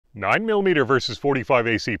9mm versus 45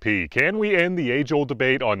 ACP. Can we end the age-old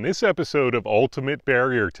debate on this episode of Ultimate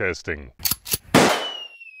Barrier Testing?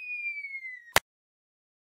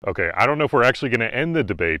 Okay, I don't know if we're actually going to end the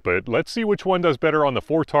debate, but let's see which one does better on the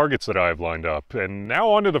 4 targets that I have lined up. And now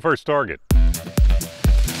on to the first target.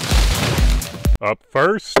 Up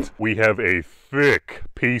first, we have a thick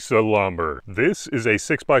piece of lumber. This is a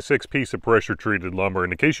 6x6 piece of pressure-treated lumber.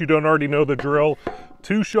 And in case you don't already know the drill,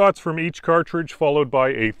 2 shots from each cartridge followed by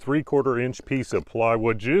a 3/4 inch piece of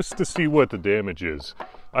plywood just to see what the damage is.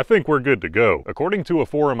 I think we're good to go. According to a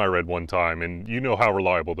forum I read one time, and you know how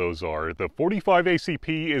reliable those are, the 45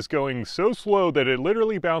 ACP is going so slow that it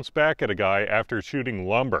literally bounced back at a guy after shooting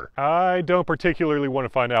lumber. I don't particularly want to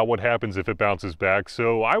find out what happens if it bounces back,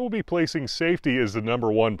 so I will be placing safety as the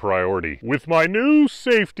 #1 priority with my new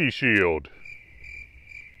safety shield.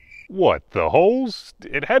 What, the holes?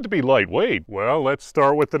 It had to be lightweight. Well, let's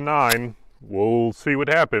start with the 9. We'll see what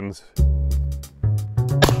happens.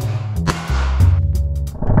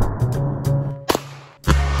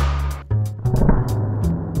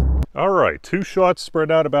 Alright, 2 shots spread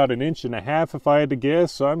out about 1.5 inches if I had to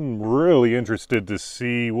guess. I'm really interested to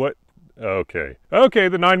see what... Okay,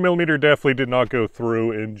 the 9mm definitely did not go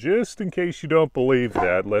through, and just in case you don't believe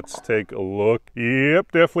that, let's take a look.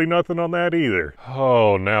 Yep, definitely nothing on that either.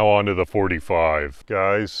 Oh, now on to the 45.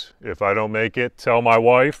 Guys, if I don't make it, tell my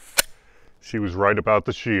wife she was right about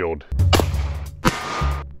the shield.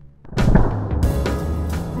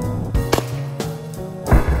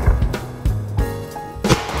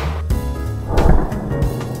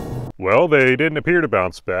 Well, they didn't appear to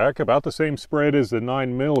bounce back. About the same spread as the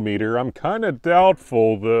 9mm. I'm kind of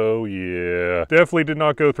doubtful, though. Yeah, definitely did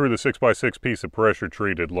not go through the 6x6 piece of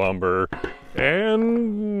pressure-treated lumber.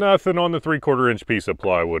 And nothing on the 3/4 inch piece of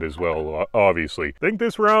plywood as well, obviously. Think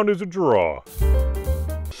this round is a draw.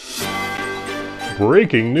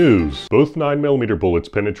 Breaking news! Both 9mm bullets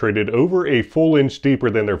penetrated over a full inch deeper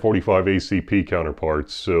than their 45 ACP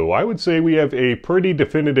counterparts, so I would say we have a pretty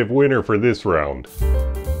definitive winner for this round.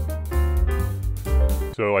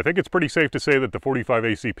 So I think it's pretty safe to say that the 45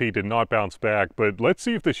 ACP did not bounce back, but let's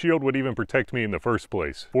see if the shield would even protect me in the first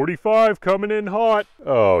place. 45 coming in hot.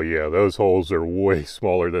 Oh yeah, those holes are way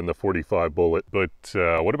smaller than the 45 bullet, but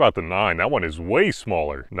what about the 9? That one is way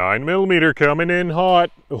smaller. 9mm coming in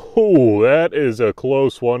hot. Oh, that is a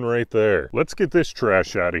close one right there. Let's get this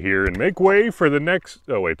trash out of here and make way for the next...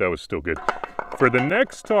 Oh wait, that was still good. For the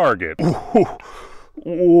next target.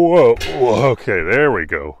 Whoa, okay, there we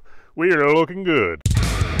go. We are looking good.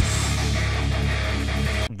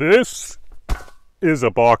 This is a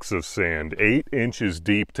box of sand, 8 inches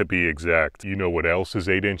deep to be exact. You know what else is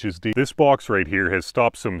 8 inches deep? This box right here has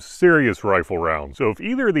stopped some serious rifle rounds. So if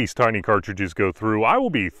either of these tiny cartridges go through, I will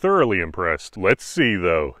be thoroughly impressed. Let's see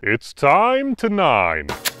though. It's time to 9.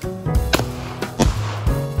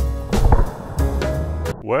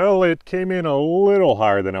 Well, it came in a little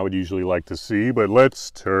higher than I would usually like to see, but let's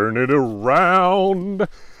turn it around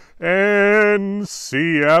and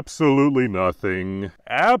see absolutely nothing.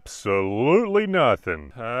 Absolutely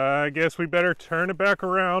nothing. I guess we better turn it back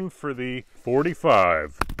around for the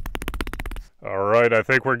 45. Alright, I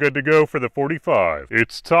think we're good to go for the 45.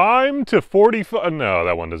 It's time to 45. No,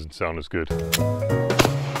 that one doesn't sound as good.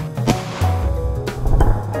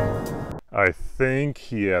 I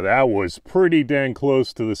think, yeah, that was pretty dang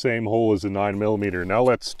close to the same hole as the 9mm. Now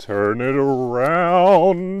let's turn it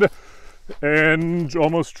around and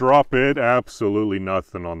almost drop it. Absolutely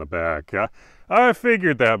nothing on the back. I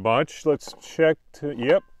figured that much. Let's check.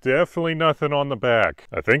 Yep, definitely nothing on the back.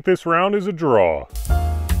 I think this round is a draw.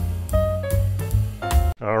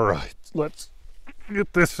 All right, let's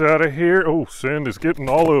get this out of here. Oh, sand is getting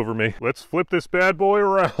all over me. Let's flip this bad boy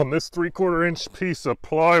around. This 3/4 inch piece of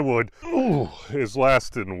plywood, ooh, is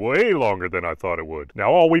lasting way longer than I thought it would.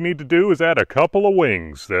 Now all we need to do is add a couple of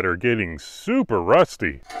wings that are getting super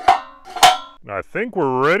rusty. I think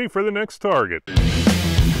we're ready for the next target.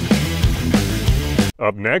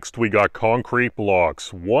 Up next, we got concrete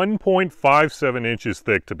blocks, 1.57 inches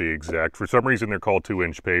thick to be exact. For some reason, they're called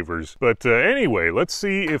 2-inch pavers. But anyway, let's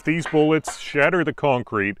see if these bullets shatter the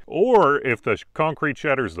concrete or if the concrete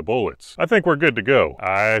shatters the bullets. I think we're good to go.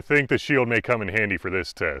 I think the shield may come in handy for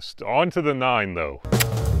this test. On to the 9, though.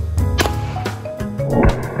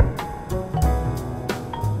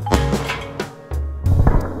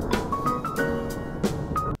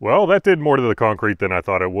 Well, that did more to the concrete than I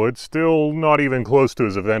thought it would. Still not even close to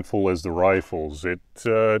as eventful as the rifles. It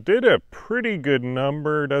did a pretty good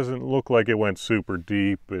number. Doesn't look like it went super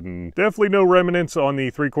deep, and definitely no remnants on the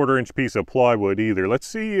 3/4 inch piece of plywood either. Let's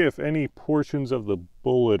see if any portions of the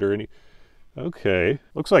bullet or any... Okay,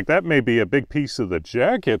 looks like that may be a big piece of the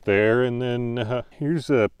jacket there, and then here's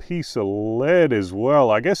a piece of lead as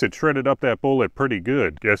well. I guess it shredded up that bullet pretty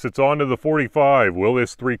good. Guess it's on to the 45. Will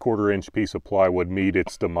this 3/4 inch piece of plywood meet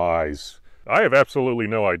its demise? I have absolutely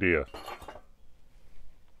no idea.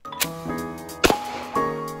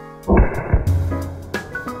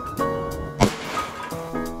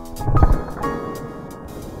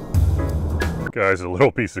 Guys, a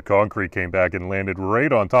little piece of concrete came back and landed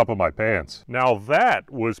right on top of my pants. Now that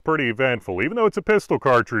was pretty eventful. Even though it's a pistol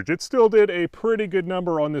cartridge, it still did a pretty good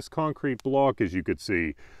number on this concrete block, as you could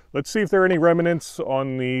see. Let's see if there are any remnants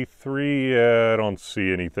on the 3. I don't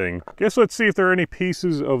see anything. Guess let's see if there are any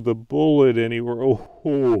pieces of the bullet anywhere.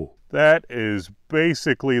 Oh, that is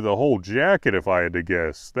basically the whole jacket if I had to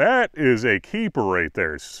guess. That is a keeper right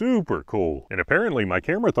there. Super cool. And apparently my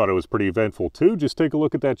camera thought it was pretty eventful too. Just take a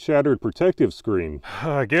look at that shattered protective screen.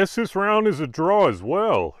 I guess this round is a draw as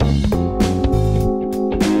well.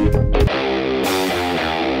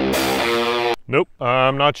 Nope,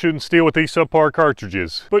 I'm not shooting steel with these subpar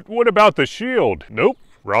cartridges. But what about the shield? Nope.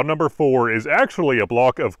 Round number 4 is actually a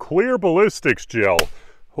block of clear ballistics gel.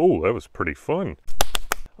 Oh, that was pretty fun.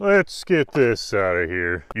 Let's get this out of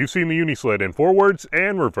here. You've seen the Unisled in forwards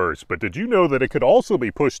and reverse, but did you know that it could also be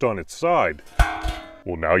pushed on its side?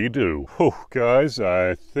 Well, now you do. Oh, guys,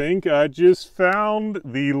 I think I just found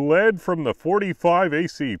the lead from the 45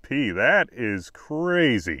 ACP. That is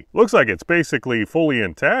crazy. Looks like it's basically fully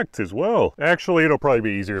intact as well. Actually, it'll probably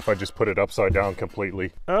be easier if I just put it upside down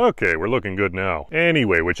completely. Okay, we're looking good now.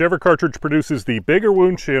 Anyway, whichever cartridge produces the bigger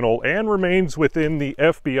wound channel and remains within the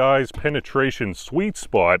FBI's penetration sweet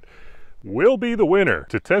spot will be the winner.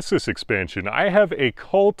 To test this expansion, I have a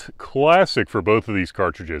cult classic for both of these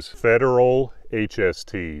cartridges, Federal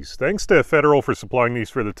HSTs. Thanks to Federal for supplying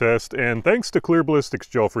these for the test, and thanks to Clear Ballistics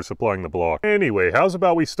Gel for supplying the block. Anyway, how's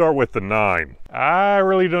about we start with the 9? I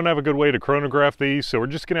really don't have a good way to chronograph these, so we're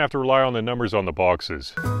just gonna have to rely on the numbers on the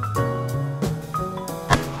boxes.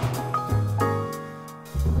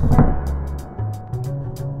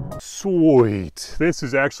 Sweet. This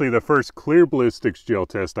is actually the first Clear Ballistics Gel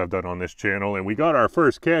test I've done on this channel, and we got our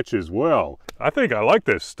first catch as well. I think I like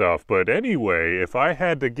this stuff, but anyway, if I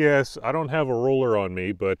had to guess, I don't have a ruler on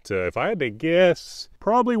me, but if I had to guess,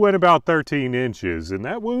 probably went about 13 inches, and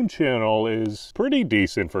that wound channel is pretty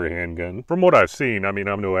decent for a handgun. From what I've seen, I mean,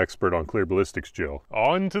 I'm no expert on Clear Ballistics Gel.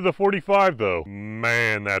 On to the 45 though.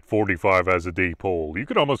 Man, that 45 has a deep hole. You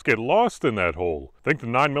could almost get lost in that hole. I think the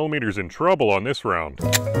 9mm's in trouble on this round.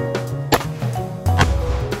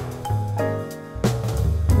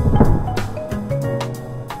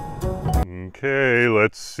 Okay,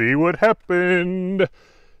 let's see what happened.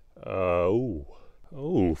 Oh,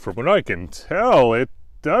 from what I can tell, it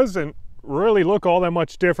doesn't really look all that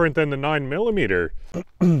much different than the 9mm.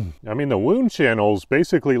 I mean, the wound channels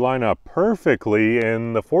basically line up perfectly,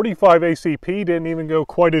 and the 45 ACP didn't even go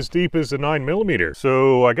quite as deep as the 9mm.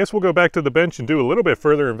 So I guess we'll go back to the bench and do a little bit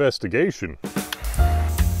further investigation.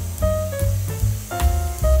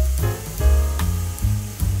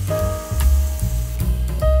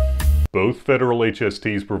 Both Federal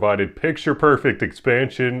HSTs provided picture-perfect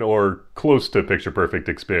expansion, or close to picture-perfect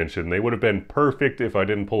expansion. They would have been perfect if I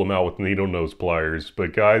didn't pull them out with needle nose pliers.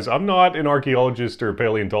 But guys, I'm not an archaeologist or a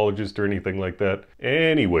paleontologist or anything like that.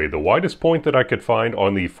 Anyway, the widest point that I could find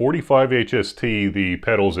on the 45 HST, the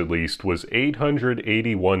petals at least, was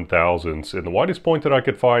 881 thousandths. And the widest point that I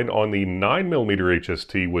could find on the 9mm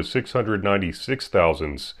HST was 696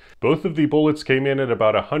 thousandths. Both of the bullets came in at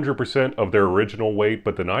about 100% of their original weight,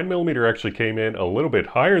 but the 9mm actually came in a little bit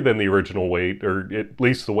higher than the original weight, or at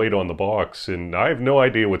least the weight on the box, and I have no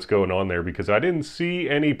idea what's going on there because I didn't see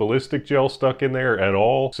any ballistic gel stuck in there at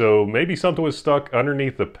all, so maybe something was stuck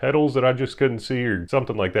underneath the petals that I just couldn't see or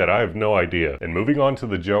something like that. I have no idea. And moving on to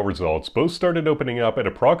the gel results, both started opening up at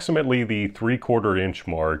approximately the 3/4 inch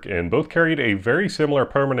mark, and both carried a very similar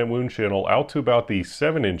permanent wound channel out to about the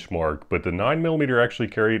 7-inch mark, but the 9mm actually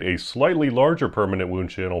carried a slightly larger permanent wound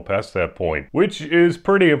channel past that point, which is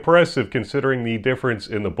pretty impressive considering the difference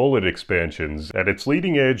in the bullet expansions. At its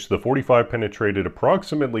leading edge, the 45 penetrated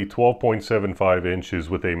approximately 12.75 inches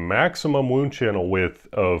with a maximum wound channel width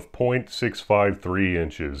of 0.653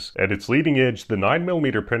 inches. At its leading edge, the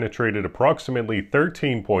 9mm penetrated approximately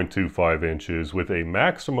 13.25 inches with a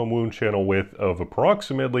maximum wound channel width of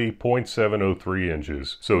approximately 0.703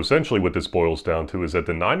 inches. So essentially what this boils down to is that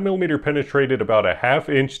the 9mm penetrated about a ½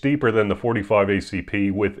 inch deeper than the 45 ACP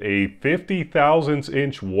with a 50 thousandths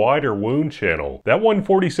inch wider wound channel. That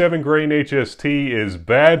 147 grain HST is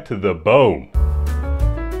bad to the bone.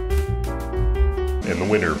 And the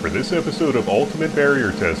winner for this episode of Ultimate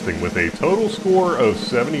Barrier Testing with a total score of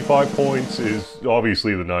 75 points is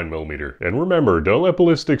obviously the 9mm. And remember, don't let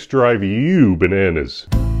ballistics drive you bananas.